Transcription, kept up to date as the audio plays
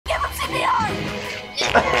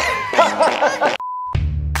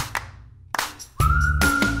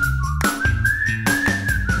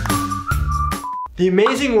The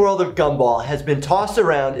Amazing World of Gumball has been tossed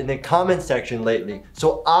around in the comment section lately,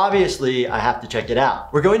 so obviously I have to check it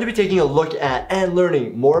out. We're going to be taking a look at and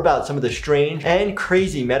learning more about some of the strange and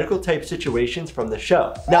crazy medical type situations from the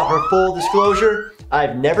show. Now, for full disclosure,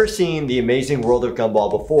 I've never seen The Amazing World of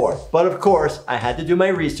Gumball before, but of course I had to do my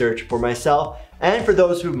research for myself and for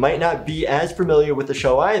those who might not be as familiar with the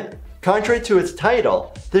show either. Contrary to its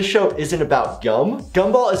title, this show isn't about gum.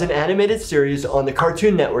 Gumball is an animated series on the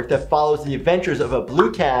Cartoon Network that follows the adventures of a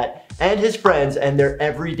blue cat and his friends and their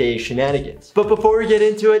everyday shenanigans. But before we get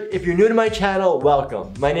into it, if you're new to my channel,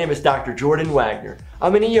 welcome. My name is Dr. Jordan Wagner.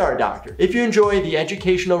 I'm an ER doctor. If you enjoy the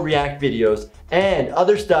educational React videos and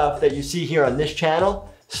other stuff that you see here on this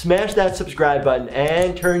channel, smash that subscribe button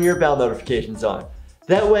and turn your bell notifications on.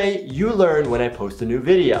 That way, you learn when I post a new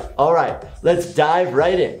video. All right, let's dive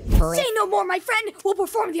right in. Say no more, my friend. We'll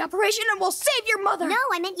perform the operation and we'll save your mother. No,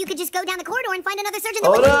 I meant you could just go down the corridor and find another surgeon.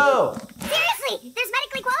 Oh no! Seriously, there's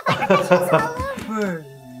medically qualified professionals all over.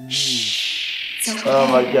 Shh. Oh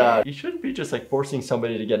my god. You shouldn't be just like forcing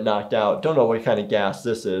somebody to get knocked out. Don't know what kind of gas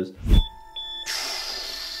this is.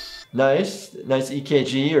 Nice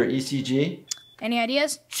EKG or ECG. Any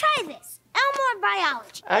ideas? Try this. Elmore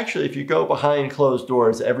Biology. Actually, if you go behind closed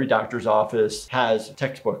doors, every doctor's office has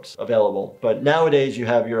textbooks available. But nowadays you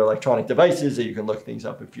have your electronic devices that you can look things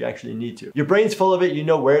up if you actually need to. Your brain's full of it, you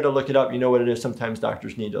know where to look it up, you know what it is. Sometimes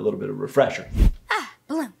doctors need a little bit of refresher. Ah,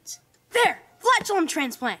 balloons. There, flatulum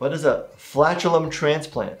transplant. What is a flatulum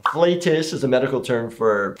transplant? Flatus is a medical term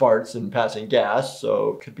for farts and passing gas,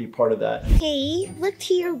 so it could be part of that. Hey, look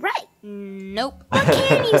to your right. Nope. What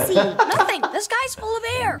can you see? Nothing. This guy's full of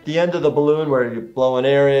air. The end of the balloon where you're blowing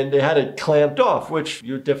air in, they had it clamped off, which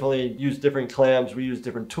you definitely use different clamps. We use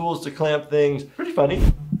different tools to clamp things. Pretty funny.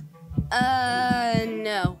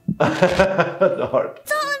 No. The heart.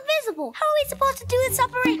 It's all invisible. How are we supposed to do this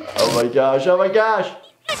operation? Oh my gosh, oh my gosh.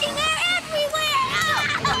 Pushing air everywhere.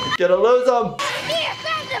 Ah! Gonna lose them. Here,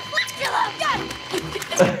 grab the flatulum.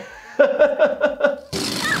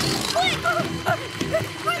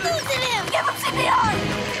 We're losing him. Give him CPR.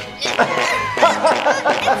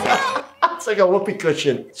 It's like a whoopee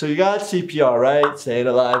cushion. So you got CPR, right? Staying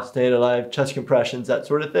alive, chest compressions, that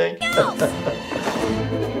sort of thing.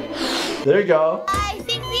 There you go. I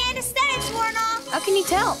think the anesthetic's worn off. How can you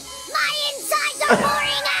tell? My insides are pouring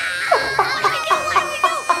out.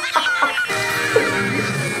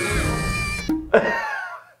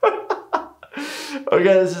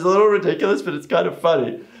 Okay, this is a little ridiculous, but it's kind of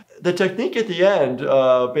funny. The technique at the end,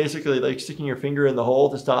 basically like sticking your finger in the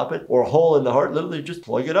hole to stop it, or a hole in the heart, literally just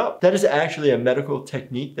plug it up. That is actually a medical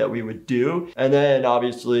technique that we would do. And then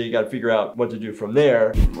obviously you got to figure out what to do from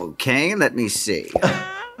there. Okay, let me see.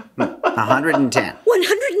 110.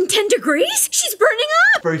 110 degrees? She's burning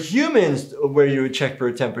up! For humans, where you would check for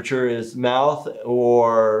a temperature is mouth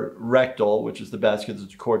or rectal, which is the best because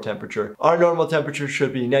it's core temperature. Our normal temperature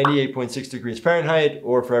should be 98.6 degrees Fahrenheit,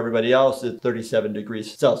 or for everybody else, it's 37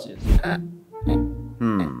 degrees Celsius.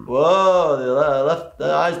 Whoa,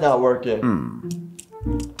 the eye's not working.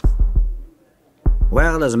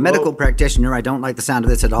 Well, as a medical practitioner, I don't like the sound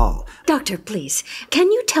of this at all. Doctor, please,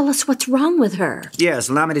 can you tell us what's wrong with her? Yes,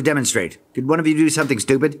 allow me to demonstrate. Could one of you do something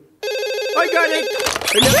stupid? I got it!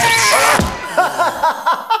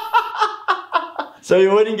 So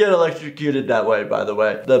you wouldn't get electrocuted that way, by the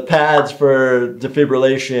way. The pads for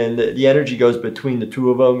defibrillation, the energy goes between the two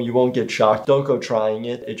of them. You won't get shocked. Don't go trying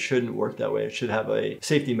it. It shouldn't work that way. It should have a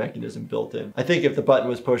safety mechanism built in. I think if the button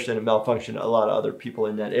was pushed and it malfunctioned, a lot of other people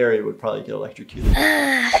in that area would probably get electrocuted.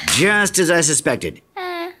 Just as I suspected.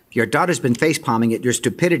 Your daughter's been face-palming at your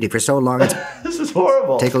stupidity for so long. This is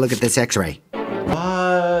horrible. Take a look at this x-ray.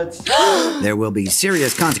 What? There will be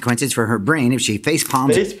serious consequences for her brain if she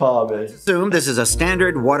face-palms. Face-palming. Assume this is a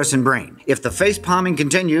standard Watterson brain. If the face-palming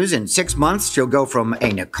continues, in 6 months, she'll go from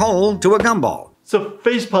a Nicole to a Gumball. So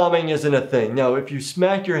face palming isn't a thing. Now, if you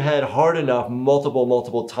smack your head hard enough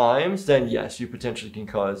multiple times, then yes, you potentially can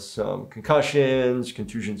cause some concussions,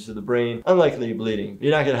 contusions to the brain, unlikely bleeding.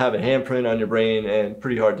 You're not gonna have a handprint on your brain and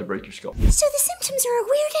pretty hard to break your skull. So the symptoms are a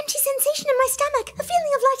weird empty sensation in my stomach, a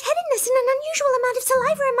feeling of lightheadedness, and an unusual amount of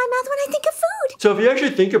saliva in my mouth when I think of food. So if you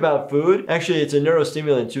actually think about food, actually it's a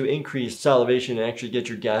neurostimulant to increase salivation and actually get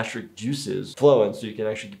your gastric juices flowing so you can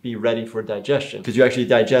actually be ready for digestion. Because you actually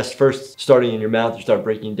digest first starting in your mouth, you start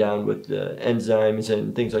breaking down with the enzymes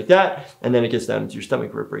and things like that, and then it gets down into your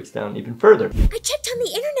stomach where it breaks down even further. I checked on the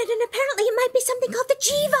internet and apparently it might be something called the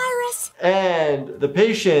G virus. And the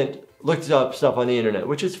patient looks up stuff on the internet,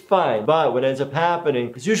 which is fine, but what ends up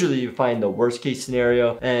happening is usually you find the worst case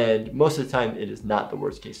scenario, and most of the time it is not the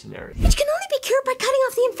worst case scenario. Which can only be cured by cutting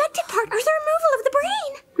off the infected part or the removal of the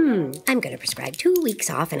brain. I'm gonna prescribe 2 weeks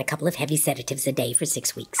off and a couple of heavy sedatives a day for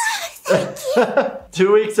 6 weeks.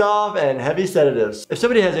 2 weeks off and heavy sedatives. If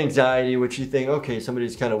somebody has anxiety, which you think, okay,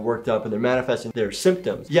 somebody's kind of worked up and they're manifesting their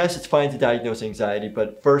symptoms. Yes, it's fine to diagnose anxiety,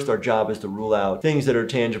 but first our job is to rule out things that are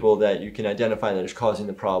tangible that you can identify that is causing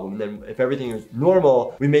the problem. And then if everything is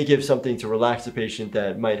normal, we may give something to relax the patient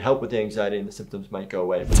that might help with the anxiety and the symptoms might go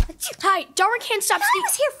away. Hi, Darwin can't stop I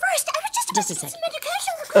was here first. I was just about Just a to get second. some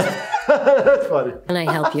medication. That's funny. Can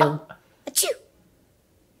I help you? Achoo.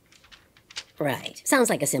 Right. Sounds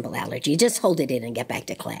like a simple allergy. Just hold it in and get back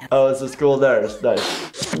to class. Oh, it's a school nurse. Nice.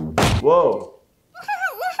 Whoa.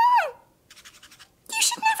 You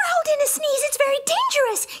should never hold in a sneeze. It's very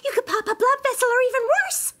dangerous. You could pop a blood vessel or even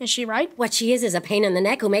worse. Is she right? What she is a pain in the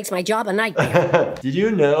neck who makes my job a nightmare. Did you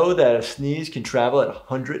know that a sneeze can travel at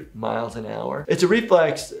 100 miles an hour? It's a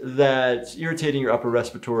reflex that's irritating your upper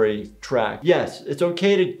respiratory tract. Yes, it's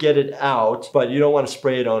okay to get it out, but you don't want to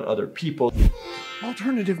spray it on other people.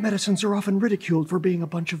 Alternative medicines are often ridiculed for being a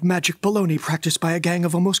bunch of magic baloney practiced by a gang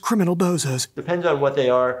of almost criminal bozos. Depends on what they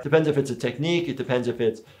are. Depends if it's a technique. It depends if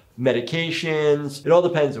it's medications. It all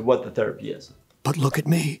depends on what the therapy is. But look at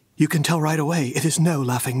me. You can tell right away it is no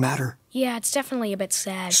laughing matter. Yeah, it's definitely a bit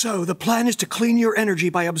sad. So the plan is to clean your energy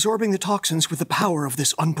by absorbing the toxins with the power of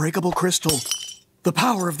this unbreakable crystal. The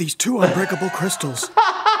power of these 2 unbreakable crystals.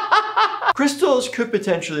 Crystals could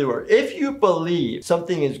potentially work. If you believe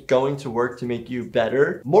something is going to work to make you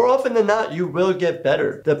better, more often than not, you will get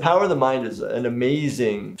better. The power of the mind is an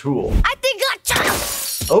amazing tool. I think I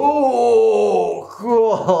got Oh,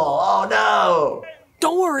 cool. Oh no.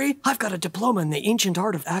 Don't worry, I've got a diploma in the ancient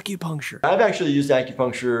art of acupuncture. I've actually used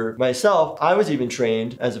acupuncture myself. I was even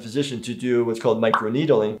trained as a physician to do what's called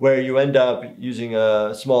microneedling, where you end up using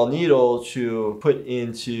a small needle to put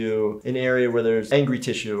into an area where there's angry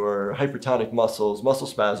tissue or hypertonic muscles, muscle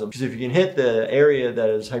spasm. Because if you can hit the area that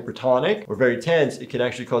is hypertonic or very tense, it can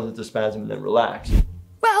actually cause it to spasm and then relax.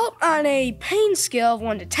 Well, on a pain scale of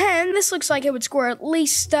 1 to 10, this looks like it would score at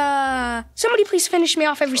least, somebody please finish me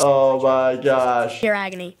off every Oh my gosh. your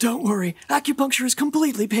agony. Don't worry, acupuncture is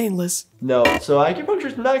completely painless. No, so acupuncture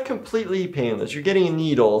is not completely painless. You're getting a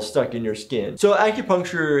needle stuck in your skin. So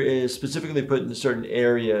acupuncture is specifically put into certain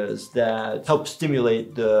areas that help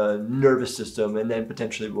stimulate the nervous system and then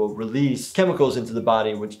potentially will release chemicals into the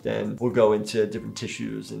body, which then will go into different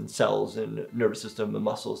tissues and cells and nervous system and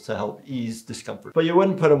muscles to help ease discomfort. But you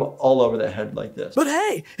wouldn't put them all over the head like this. But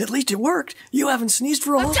hey, at least it worked. You haven't sneezed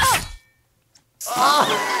for a whole...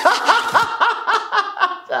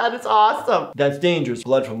 That is awesome. That's dangerous.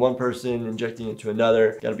 Blood from one person injecting into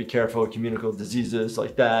another. Gotta be careful with communicable diseases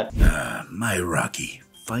like that. My Rocky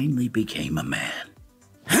finally became a man.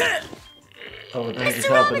 Oh, what the heck is Mr.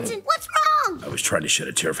 happening? Robinson, what's wrong? I was trying to shed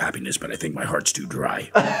a tear of happiness, but I think my heart's too dry.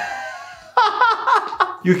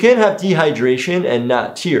 You can have dehydration and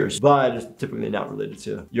not tears, but it's typically not related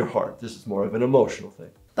to your heart. This is more of an emotional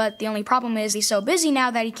thing. But the only problem is he's so busy now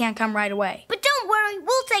that he can't come right away. But don't worry,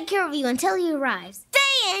 we'll take care of you until he arrives. Day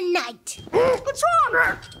and night. What's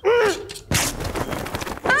wrong?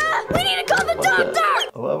 We need to call the doctor!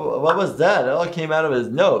 What was that? It all came out of his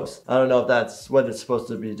nose. I don't know if that's what it's supposed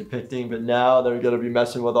to be depicting, but now they're gonna be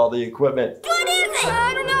messing with all the equipment. What is it?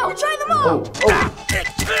 I don't know. Try them all. Oh.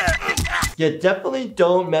 Yeah, definitely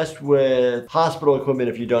don't mess with hospital equipment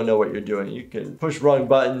if you don't know what you're doing. You can push wrong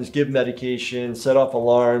buttons, give medication, set off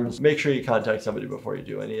alarms. Make sure you contact somebody before you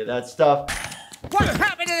do any of that stuff. What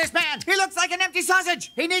happened to this man? He looks like an empty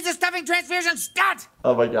sausage. He needs a stuffing transfusion stat.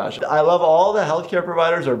 Oh my gosh. I love all the healthcare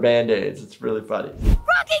providers are Band-Aids. It's really funny.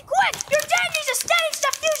 Rocky, quick! Your dad needs a static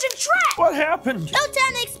stuff fusion trap! What happened? No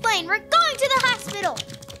time to explain. We're going to the hospital.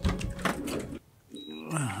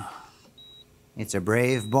 It's a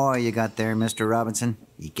brave boy you got there, Mr. Robinson.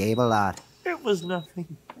 He gave a lot. It was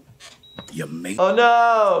nothing. You made Oh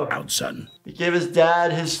no! out, son. He gave his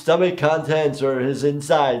dad his stomach contents or his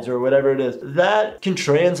insides or whatever it is. That can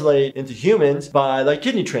translate into humans by like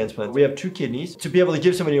kidney transplant. We have 2 kidneys. To be able to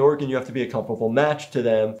give somebody an organ, you have to be a comparable match to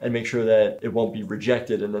them and make sure that it won't be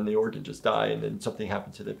rejected and then the organ just die and then something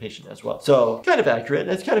happened to the patient as well. So kind of accurate.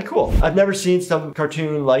 It's kind of cool. I've never seen some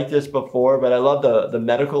cartoon like this before, but I love the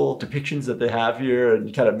medical depictions that they have here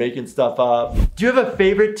and kind of making stuff up. Do you have a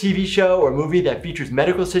favorite TV show or movie that features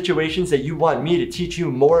medical situations that you want me to teach you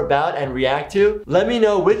more about and react to? Let me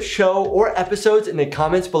know which show or episodes in the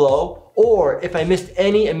comments below, or if I missed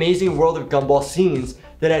any Amazing World of Gumball scenes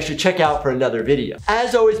that I should check out for another video.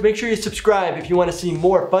 As always, make sure you subscribe if you want to see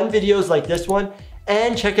more fun videos like this one,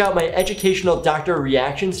 and check out my educational doctor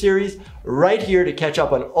reaction series right here to catch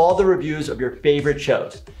up on all the reviews of your favorite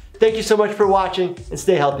shows. Thank you so much for watching, and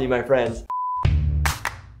stay healthy, my friends.